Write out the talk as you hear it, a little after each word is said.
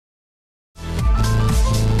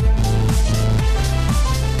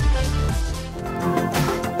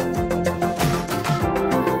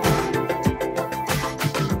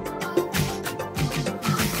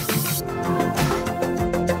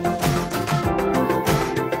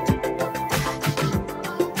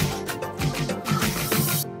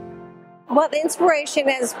Well, the inspiration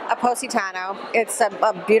is a Positano. It's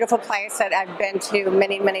a beautiful place that I've been to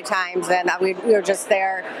many, many times, and we were just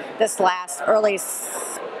there this last early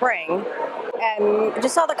spring, and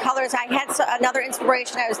just all the colors. I had another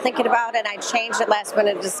inspiration I was thinking about, and I changed it last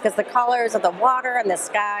minute just because the colors of the water and the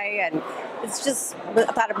sky, and it's just, I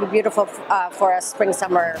thought it'd be beautiful for a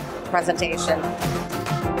spring-summer presentation.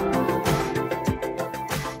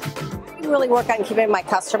 Really work on keeping my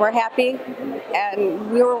customer happy,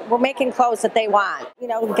 and we're making clothes that they want. You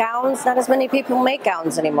know, gowns, not as many people make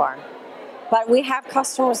gowns anymore, but we have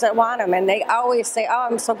customers that want them, and they always say, oh,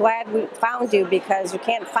 I'm so glad we found you because you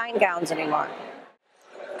can't find gowns anymore.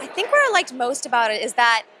 I think what I liked most about it is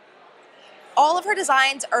that all of her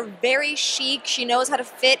designs are very chic. She knows how to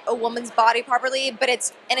fit a woman's body properly, but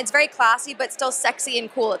it's very classy, but still sexy and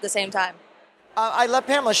cool at the same time. I love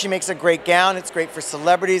Pamela. She makes a great gown. It's great for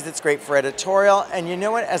celebrities. It's great for editorial. And you know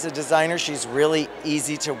what? As a designer, she's really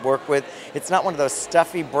easy to work with. It's not one of those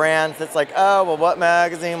stuffy brands that's like, oh, well, what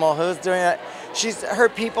magazine? Well, who's doing it? Her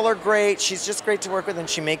people are great. She's just great to work with, and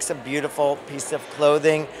she makes a beautiful piece of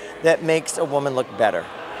clothing that makes a woman look better.